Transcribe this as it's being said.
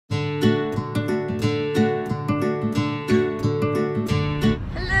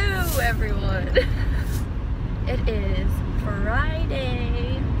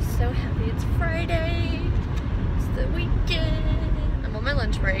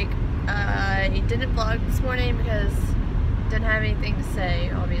break. I didn't vlog this morning because I didn't have anything to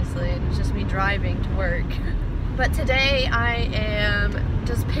say, obviously. It was just me driving to work. But today I am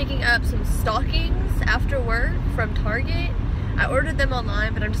just picking up some stockings after work from Target. I ordered them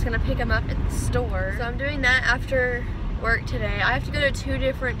online, but I'm just gonna pick them up at the store. So I'm doing that after work today. I have to go to 2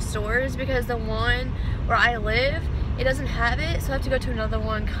 different stores because the one where I live, it doesn't have it, so I have to go to another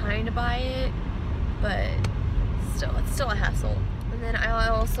one kind of buy it, but still, it's still a hassle. And then I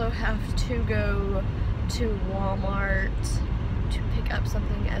also have to go to Walmart to pick up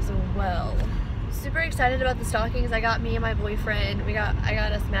something as well. Super excited about the stockings. I got me and my boyfriend, I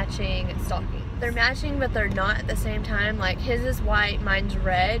got us matching stockings. They're matching, but they're not at the same time. Like, his is white, mine's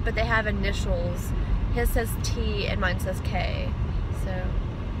red, but they have initials. His says T and mine says K. So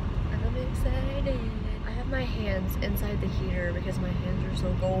I'm excited. I have my hands inside the heater because my hands are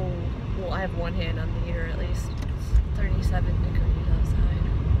so cold. Well, I have one hand on the heater at least. It's 37 degrees outside.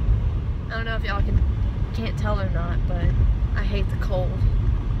 I don't know if y'all can't tell or not, but I hate the cold.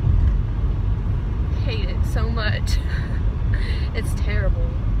 I hate it so much. It's terrible.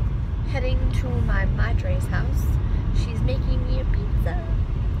 Heading to my madre's house. She's making me a pizza.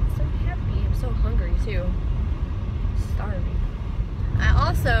 So happy. I'm so hungry too. Starving. I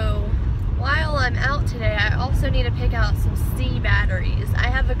also, while I'm out today, I also need to pick out some C batteries. I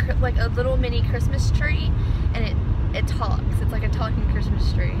have like a little mini Christmas tree, and it talks. It's like a talking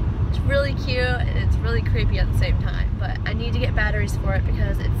Christmas tree. It's really cute and it's really creepy at the same time. But I need to get batteries for it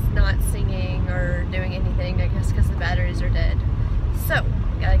because it's not singing or doing anything, I guess because the batteries are dead. So,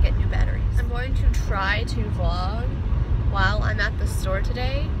 gotta get new batteries. I'm going to try to vlog while I'm at the store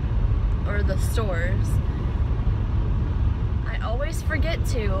today, or the stores. I always forget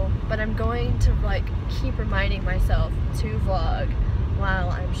to, but I'm going to like keep reminding myself to vlog while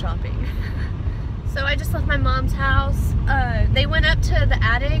I'm shopping. So I just left my mom's house. They went up to the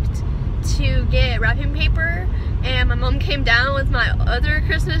attic to get wrapping paper, and my mom came down with my other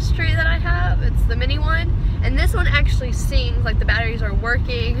Christmas tree that I have. It's the mini one, and this one actually sings, like the batteries are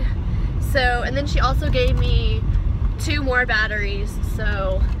working. So, and then she also gave me 2 more batteries,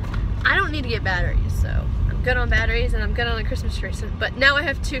 so I don't need to get batteries. So I'm good on batteries and I'm good on a Christmas tree. So, but now I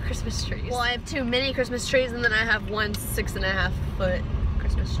have 2 Christmas trees. Well, I have 2 mini Christmas trees, and then I have one 6.5 foot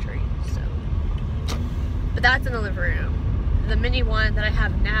Christmas tree. So, but that's in the living room. The mini one that I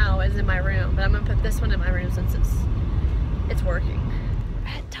have now is in my room, but I'm gonna put this one in my room since it's working. We're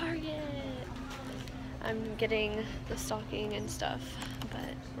at Target. I'm getting the stocking and stuff,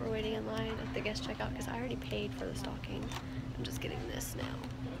 but we're waiting in line at the guest checkout because I already paid for the stocking. I'm just getting this now.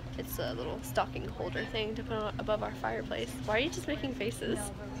 It's a little stocking holder thing to put above our fireplace. Why are you just making faces?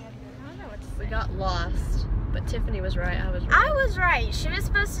 I don't know what to say. We got lost, but Tiffany was right. I was right. I was right. She was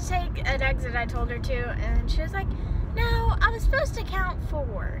supposed to take an exit I told her to, and she was like, no, I was supposed to count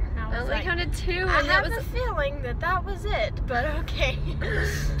 4. And I was only like, counted 2, and I that have a feeling that was it, but okay.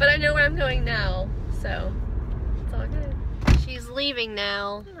 But I know where I'm going now, so it's all good. She's leaving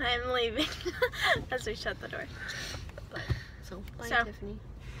now. I'm leaving as we shut the door. So, bye, So- Tiffany.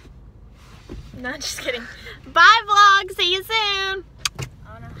 No, just kidding. Bye, vlog. See you soon.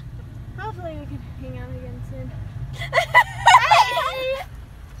 Oh no. Hopefully we can hang out again soon. Hey!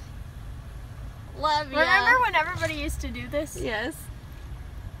 Love you. Remember when everybody used to do this? Yes.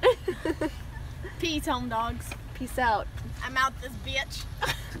 Peace, home dogs. Peace out. I'm out this bitch.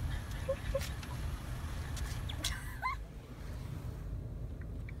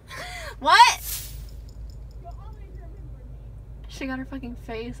 What? She got her fucking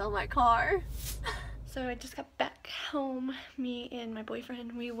face on my car. So I just got back home. Me and my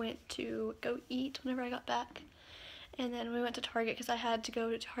boyfriend, we went to go eat whenever I got back. And then we went to Target because I had to go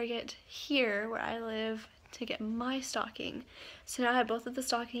to Target here where I live to get my stocking. So now I have both of the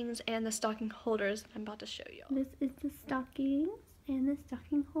stockings and the stocking holders I'm about to show you. This is the stockings and the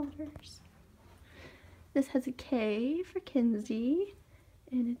stocking holders. This has a K for Kenzie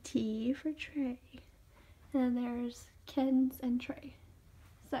and a T for Trey. And then there's Ken's and Trey.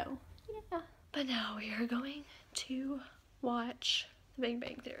 So, yeah. But now we are going to watch The Big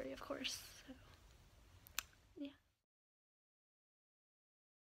Bang Theory, of course. So.